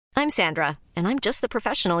I'm Sandra, and I'm just the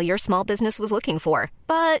professional your small business was looking for.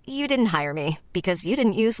 But you didn't hire me because you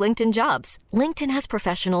didn't use LinkedIn Jobs. LinkedIn has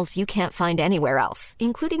professionals you can't find anywhere else,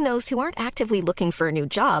 including those who aren't actively looking for a new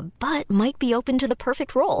job, but might be open to the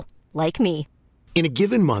perfect role, like me. In a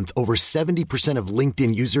given month, over 70% of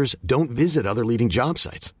LinkedIn users don't visit other leading job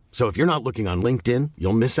sites. So if you're not looking on LinkedIn,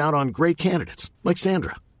 you'll miss out on great candidates like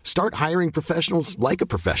Sandra. Start hiring professionals like a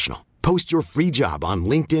professional. Post your free job on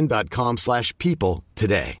linkedin.com/people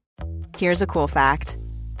today. Here's a cool fact.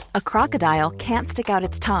 A crocodile can't stick out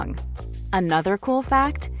its tongue. Another cool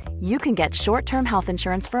fact, you can get short-term health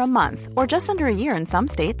insurance for a month or just under a year in some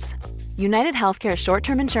states. United Healthcare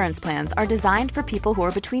short-term insurance plans are designed for people who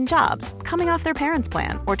are between jobs, coming off their parents'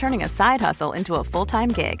 plan, or turning a side hustle into a full-time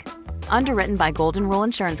gig. Underwritten by Golden Rule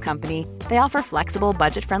Insurance Company, they offer flexible,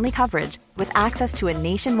 budget-friendly coverage with access to a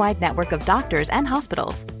nationwide network of doctors and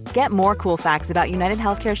hospitals. Get more cool facts about United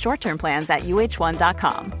Healthcare short-term plans at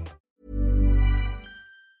uh1.com.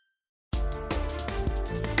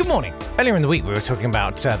 Good morning. Earlier in the week, we were talking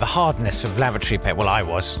about the hardness of lavatory paper. Well, I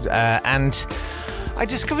was. And I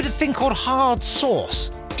discovered a thing called hard sauce.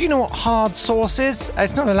 Do you know what hard sauce is?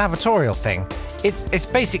 It's not a lavatorial thing. It's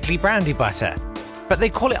basically brandy butter. But they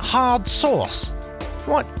call it hard sauce.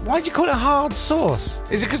 What? Why do you call it hard sauce?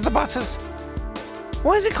 Is it because the butter's...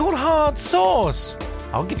 Why is it called hard sauce?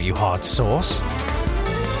 I'll give you hard sauce.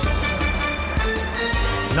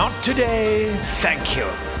 Not today, thank you.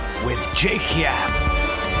 With Jake Yap.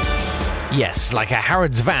 Yes, like a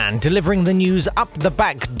Harrods van delivering the news up the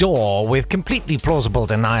back door with completely plausible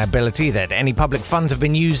deniability that any public funds have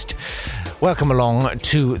been used. Welcome along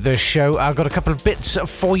to the show. I've got a couple of bits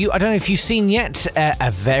for you. I don't know if you've seen yet a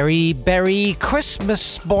very berry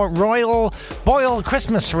Christmas royal boil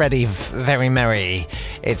Christmas ready very merry.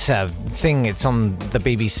 It's a thing. It's on the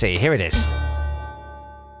BBC. Here it is.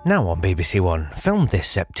 Now on BBC One, filmed this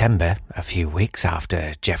September, a few weeks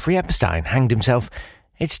after Jeffrey Epstein hanged himself.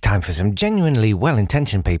 It's time for some genuinely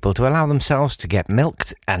well-intentioned people to allow themselves to get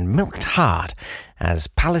milked and milked hard as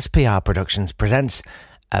Palace PR Productions presents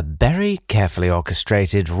a very carefully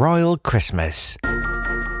orchestrated royal Christmas.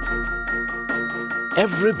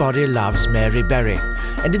 Everybody loves Mary Berry,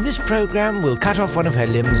 and in this programme we'll cut off one of her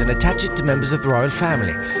limbs and attach it to members of the royal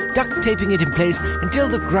family, duct taping it in place until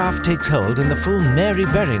the graft takes hold and the full Mary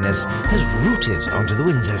Berryness has rooted onto the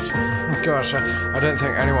Windsors. Gosh, I don't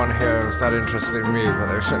think anyone here was that interested in me, but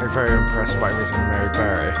they were certainly very impressed by meeting Mary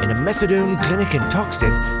Berry. In a methadone clinic in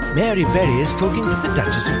Toxteth, Mary Berry is talking to the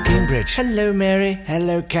Duchess of Cambridge. Hello, Mary.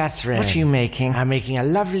 Hello, Catherine. What are you making? I'm making a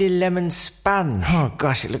lovely lemon sponge. Oh,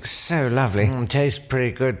 gosh, it looks so lovely. Tastes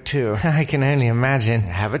pretty good, too. I can only imagine.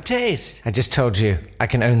 Have a taste. I just told you, I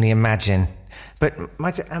can only imagine. But,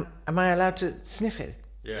 am I allowed to sniff it?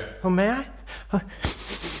 Yeah. Oh, may I?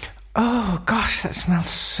 Oh, gosh, that smells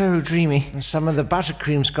so dreamy. Some of the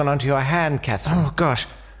buttercream's gone onto your hand, Catherine. Oh, gosh.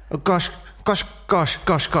 Oh, gosh.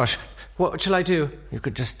 What shall I do? You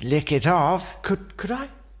could just lick it off. Could I?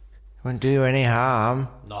 Won't do you any harm.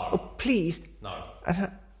 No. Oh, please. No.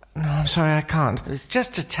 No, I'm sorry, I can't. It's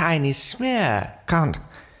just a tiny smear. Can't.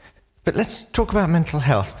 But let's talk about mental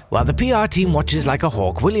health. While the PR team watches like a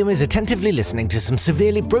hawk, William is attentively listening to some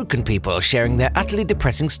severely broken people sharing their utterly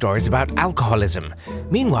depressing stories about alcoholism.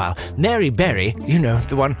 Meanwhile, Mary Berry, you know,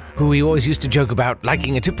 the one who we always used to joke about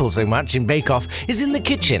liking a tipple so much in Bake Off, is in the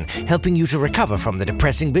kitchen, helping you to recover from the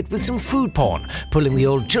depressing bit with some food porn, pulling the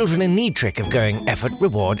old children in need trick of going effort,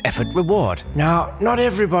 reward, effort, reward. Now, not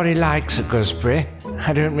everybody likes a gooseberry.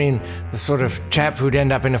 I don't mean the sort of chap who'd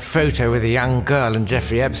end up in a photo with a young girl and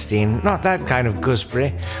Jeffrey Epstein. Not that kind of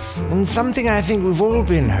gooseberry. And something I think we've all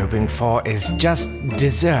been hoping for is just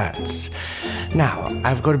desserts. Now,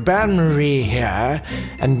 I've got bain-marie here,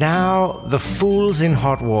 and now the fool's in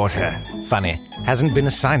hot water. Funny, hasn't been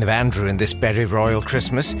a sign of Andrew in this very royal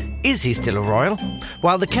Christmas. Is he still a royal?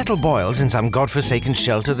 While the kettle boils in some godforsaken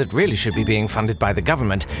shelter that really should be being funded by the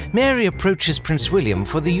government, Mary approaches Prince William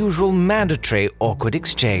for the usual mandatory awkward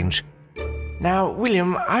exchange. Now,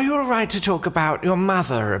 William, are you all right to talk about your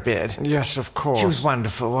mother a bit? Yes, of course. She was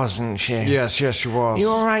wonderful, wasn't she? Yes, she was. You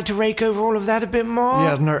all right to rake over all of that a bit more?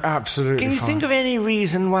 Yeah, no, absolutely. Can you think of any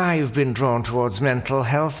reason why you've been drawn towards mental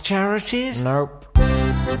health charities? Nope.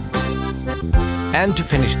 And to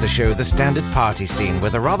finish the show, the standard party scene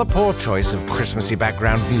with a rather poor choice of Christmassy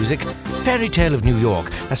background music, Fairy Tale of New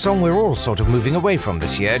York, a song we're all sort of moving away from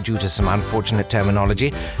this year due to some unfortunate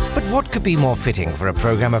terminology. But what could be more fitting for a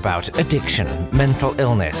program about addiction, mental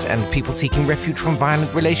illness, and people seeking refuge from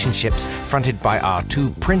violent relationships fronted by our two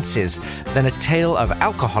princes than a tale of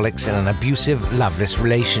alcoholics in an abusive, loveless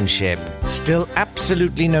relationship? Still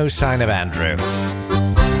absolutely no sign of Andrew.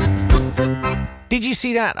 Did you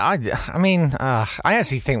see that? I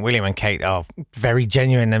actually think William and Kate are very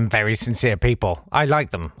genuine and very sincere people. I like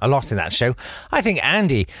them a lot in that show. I think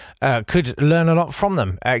Andy could learn a lot from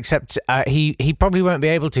them, except he probably won't be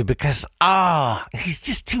able to because, he's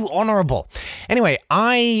just too honourable. Anyway,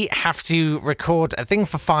 I have to record a thing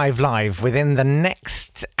for 5 Live within the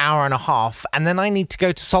next hour and a half, and then I need to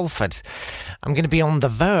go to Salford. I'm going to be on the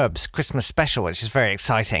Verbs Christmas special, which is very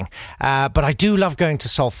exciting. But I do love going to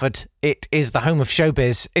Salford. It is the home of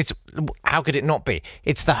showbiz. How could it not be?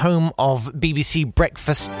 It's the home of BBC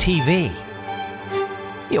Breakfast TV.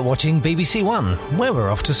 You're watching BBC One, where we're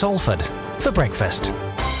off to Salford for breakfast.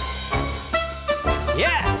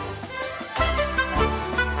 Yeah!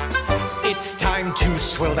 It's time to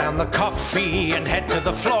swill down the coffee and head to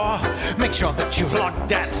the floor. Make sure that you've locked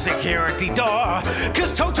that security door.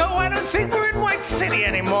 'Cause Toto, I don't think we're in White City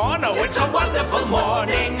anymore. No, it's a wonderful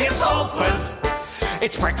morning in Salford.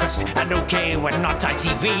 It's breakfast, and okay, we're not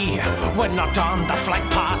ITV. We're not on the flight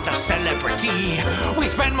path of celebrity. We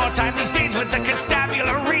spend more time these days with the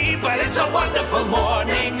constabulary, but it's a wonderful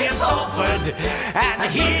morning in Salford.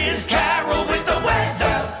 And here's Carol with the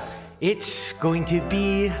weather. It's going to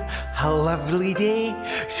be a lovely day,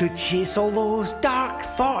 so chase all those dark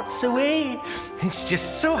thoughts away. It's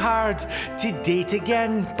just so hard to date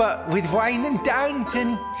again, but with wine and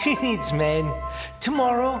Downton, who needs men?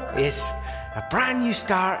 Tomorrow is a brand new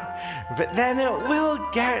start, but then it will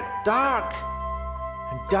get dark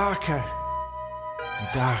and darker and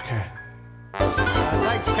darker.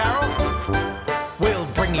 Thanks, Carol. We'll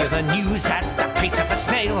bring you the news at the pace of a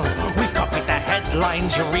snail. We've copied the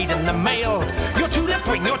headlines you read in the mail. You're too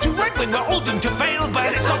left-wing, you're too right-wing, we're all doomed to fail,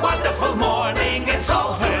 but it's a wonderful morning in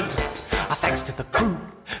Salford. Thanks to the crew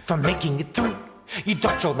for making it through. You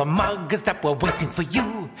dodged all the muggers that were waiting for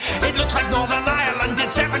you. It looks like Northern Ireland in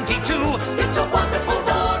 72. It's a wonderful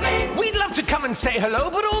morning. We'd love to come and say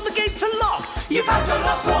hello, but all the gates are locked. You've had your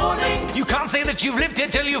last warning. You can't say that you've lived here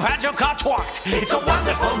till you've had your car twacked. It's a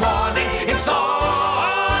wonderful morning in Salford.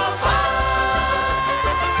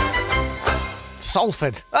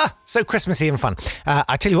 So Christmassy and fun.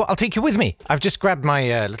 I tell you what, I'll take you with me. I've just grabbed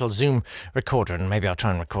my little Zoom recorder, and maybe I'll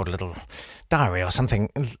try and record a little diary or something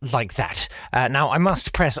like that. Now, I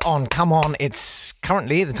must press on. Come on. It's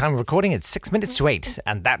currently, at the time of recording, it's 6 minutes to 8,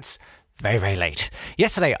 and that's very, very late.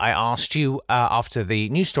 Yesterday, I asked you, after the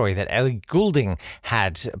news story that Ellie Goulding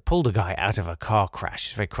had pulled a guy out of a car crash.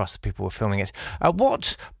 It's very cross that people were filming it.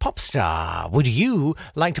 What pop star would you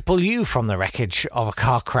like to pull you from the wreckage of a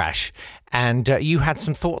car crash? And you had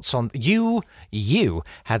some thoughts on... You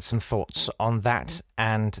had some thoughts on that,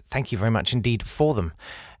 and thank you very much indeed for them.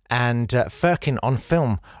 And Firkin on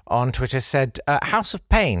Film on Twitter said, House of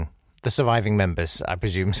Pain, the surviving members. I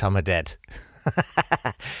presume some are dead.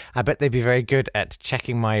 I bet they'd be very good at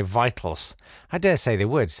checking my vitals. I dare say they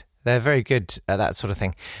would. They're very good at that sort of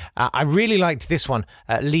thing. I really liked this one.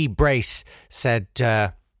 Lee Brace said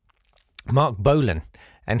Mark Bolan,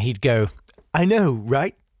 and he'd go, I know,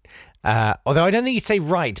 right? Although I don't think he'd say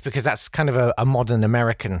right, because that's kind of a modern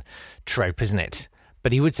American trope, isn't it?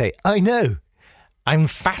 But he would say, I know. I'm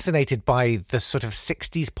fascinated by the sort of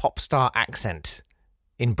 60s pop star accent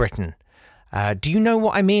in Britain. Do you know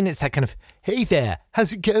what I mean? It's that kind of, hey there,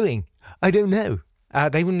 how's it going? I don't know.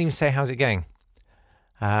 They wouldn't even say, how's it going?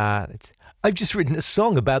 I've just written a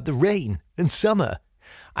song about the rain and summer.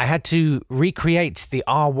 I had to recreate the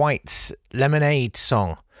R. White's Lemonade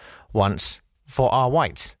song once for R.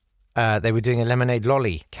 White's. They were doing a Lemonade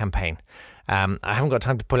Lolly campaign. I haven't got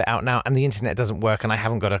time to pull it out now, and the internet doesn't work, and I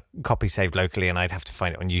haven't got a copy saved locally, and I'd have to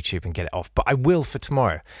find it on YouTube and get it off. But I will for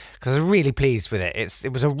tomorrow, because I was really pleased with it.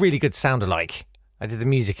 It was a really good sound-alike. I did the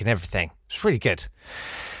music and everything. It's really good.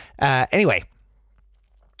 Anyway,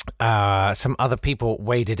 some other people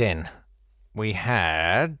waded in. We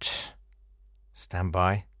had... Stand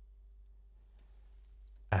by.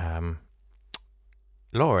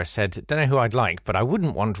 Laura said, don't know who I'd like, but I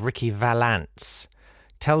wouldn't want Ricky Valance.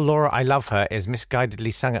 Tell Laura I Love Her is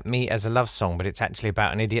misguidedly sung at me as a love song, but it's actually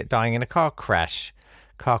about an idiot dying in a car crash.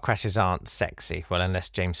 Car crashes aren't sexy. Well, unless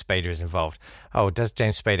James Spader is involved. Oh, does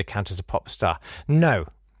James Spader count as a pop star? No.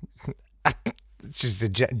 It's just a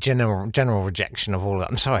general rejection of all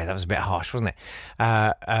that. I'm sorry, that was a bit harsh, wasn't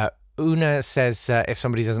it? Una says, if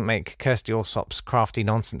somebody doesn't make Kirsty Allsop's crafty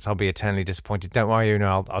nonsense, I'll be eternally disappointed. Don't worry,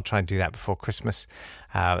 Una, I'll try and do that before Christmas.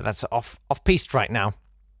 That's off-piste right now.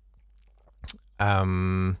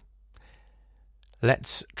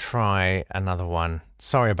 Let's try another one.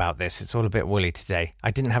 Sorry about this. It's all a bit woolly today. I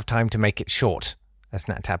didn't have time to make it short. as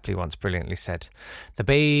Nat Tapley once brilliantly said. The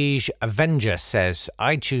Beige Avenger says,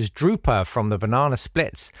 I choose Drooper from the Banana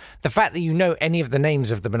Splits. The fact that you know any of the names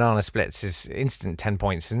of the Banana Splits is instant 10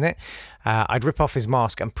 points, isn't it? I'd rip off his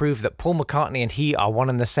mask and prove that Paul McCartney and he are one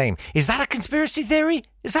and the same. Is that a conspiracy theory?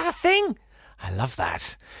 Is that a thing? I love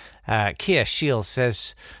that. Kia Shields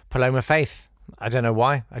says, Paloma Faith. I don't know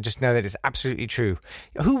why. I just know that it's absolutely true.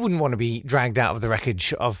 Who wouldn't want to be dragged out of the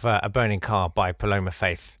wreckage of a burning car by Paloma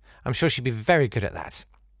Faith? I'm sure she'd be very good at that.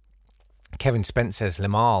 Kevin Spence says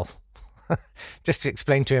Limahl. Just to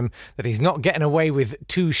explain to him that he's not getting away with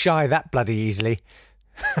Too Shy that bloody easily.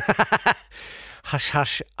 Hush,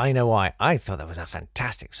 hush, I know why. I thought that was a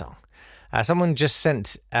fantastic song. Someone just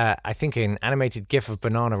sent, I think, an animated GIF of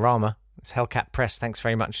Bananarama. It's Hellcat Press. Thanks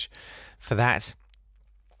very much for that.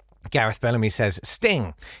 Gareth Bellamy says,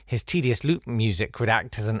 Sting. His tedious loop music would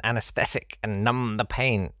act as an anaesthetic and numb the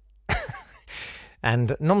pain.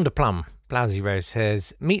 And Nom de Plum, Blousy Rose,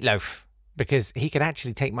 says, Meatloaf, because he could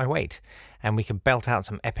actually take my weight, and we could belt out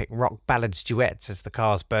some epic rock ballads duets as the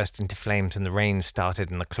cars burst into flames and the rain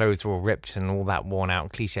started and the clothes were all ripped and all that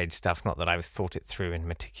worn-out cliched stuff. Not that I've thought it through in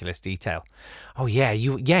meticulous detail. Oh,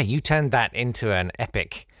 you turned that into an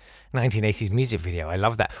epic 1980s music video. I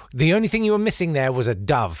love that. The only thing you were missing there was a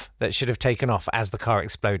dove that should have taken off as the car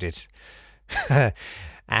exploded.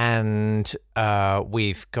 And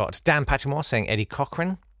we've got Dan Pattimore saying Eddie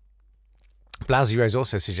Cochran. Blousy Rose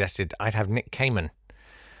also suggested I'd have Nick Kamen.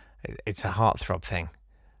 It's a heartthrob thing.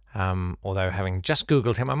 Although having just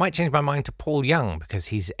Googled him, I might change my mind to Paul Young because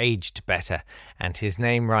he's aged better and his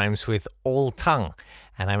name rhymes with all tongue.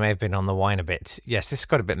 And I may have been on the wine a bit. Yes, this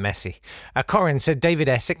got a bit messy. Corin said David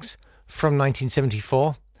Essex from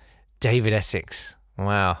 1974. David Essex.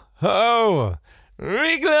 Wow. Oh!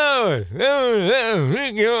 Rico!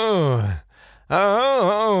 Rico!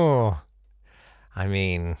 Oh! I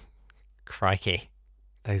mean, crikey.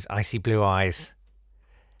 Those icy blue eyes.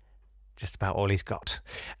 Just about all he's got.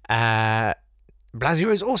 Blasio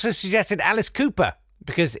has also suggested Alice Cooper,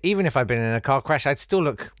 because even if I'd been in a car crash, I'd still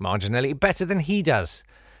look marginally better than he does.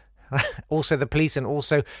 Also the police and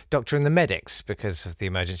also Doctor and the Medics, because of the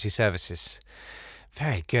emergency services.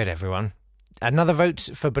 Very good, everyone. Another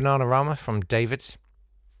vote for Bananarama from David.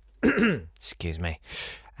 Excuse me.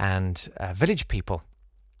 And Village People.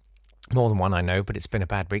 More than one, I know, but it's been a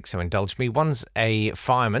bad week, so indulge me. One's a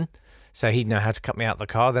fireman, so he'd know how to cut me out the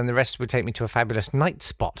car. Then the rest would take me to a fabulous night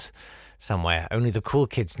spot somewhere only the cool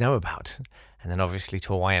kids know about. And then obviously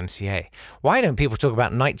to a YMCA. Why don't people talk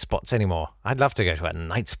about night spots anymore? I'd love to go to a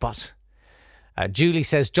night spot. Julie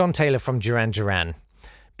says John Taylor from Duran Duran.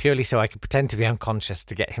 Purely so I could pretend to be unconscious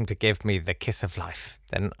to get him to give me the kiss of life.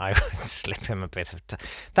 Then I would slip him a bit of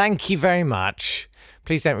Thank you very much.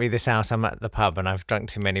 Please don't read this out. I'm at the pub and I've drunk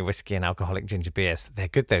too many whiskey and alcoholic ginger beers. They're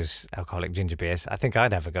good, those alcoholic ginger beers. I think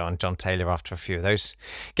I'd have a go on John Taylor after a few of those.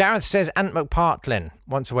 Gareth says Ant McPartlin.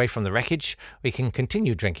 Once away from the wreckage, we can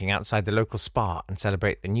continue drinking outside the local spa and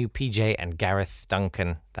celebrate the new PJ and Gareth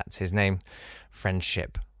Duncan, that's his name,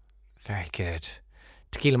 friendship. Very good.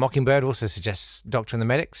 Tequila Mockingbird also suggests Doctor and the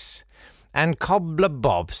Medics. And Cobbler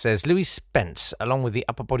Bob says Louis Spence, along with the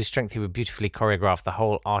upper body strength, he would beautifully choreograph the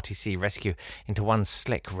whole RTC rescue into one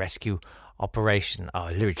slick rescue operation. Oh,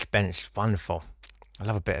 Louis Spence, wonderful. I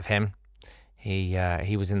love a bit of him. He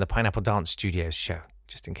was in the Pineapple Dance Studios show,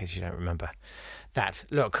 just in case you don't remember that.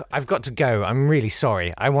 Look, I've got to go. I'm really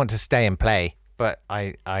sorry. I want to stay and play, but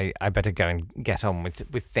I better go and get on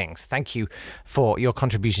with things. Thank you for your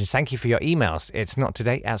contributions. Thank you for your emails. It's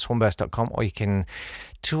nottoday@swanburst.com, or you can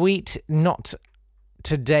tweet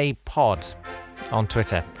NotTodayPod on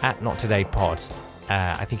Twitter, @NotTodayPod.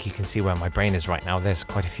 I think you can see where my brain is right now. There's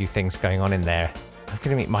quite a few things going on in there. I'm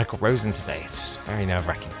going to meet Michael Rosen today. It's very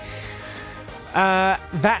nerve-wracking.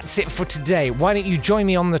 That's it for today. Why don't you join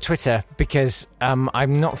me on the Twitter, because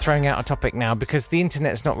I'm not throwing out a topic now because the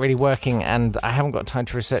internet's not really working and I haven't got time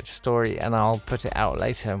to research a story, and I'll put it out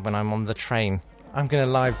later when I'm on the train. I'm going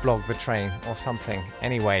to live blog the train or something.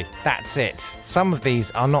 Anyway, that's it. Some of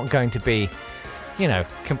these are not going to be,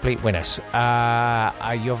 complete winners.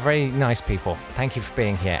 You're very nice people. Thank you for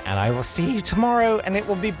being here, and I will see you tomorrow and it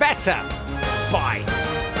will be better. Bye.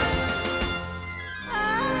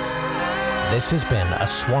 This has been a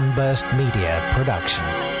Swanburst Media production.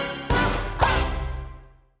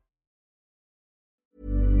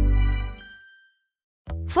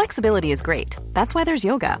 Flexibility is great. That's why there's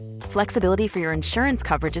yoga. Flexibility for your insurance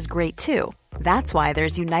coverage is great too. That's why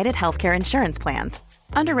there's United Healthcare Insurance Plans.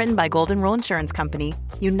 Underwritten by Golden Rule Insurance Company,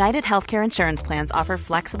 United Healthcare Insurance Plans offer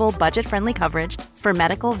flexible, budget-friendly coverage for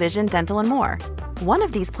medical, vision, dental, and more. One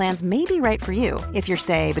of these plans may be right for you if you're,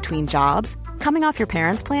 say, between jobs, coming off your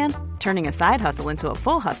parents' plan, turning a side hustle into a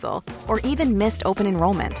full hustle, or even missed open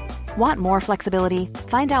enrollment. Want more flexibility?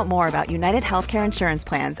 Find out more about United Healthcare Insurance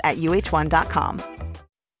Plans at uh1.com.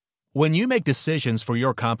 When you make decisions for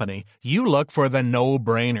your company, you look for the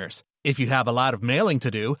no-brainers. If you have a lot of mailing to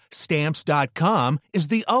do, Stamps.com is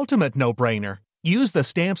the ultimate no-brainer. Use the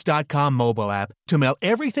Stamps.com mobile app to mail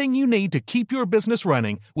everything you need to keep your business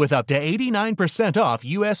running with up to 89% off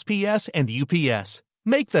USPS and UPS.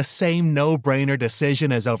 Make the same no-brainer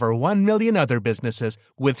decision as over 1 million other businesses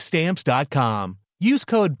with Stamps.com. Use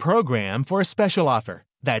code PROGRAM for a special offer.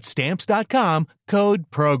 That's Stamps.com, code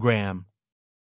PROGRAM.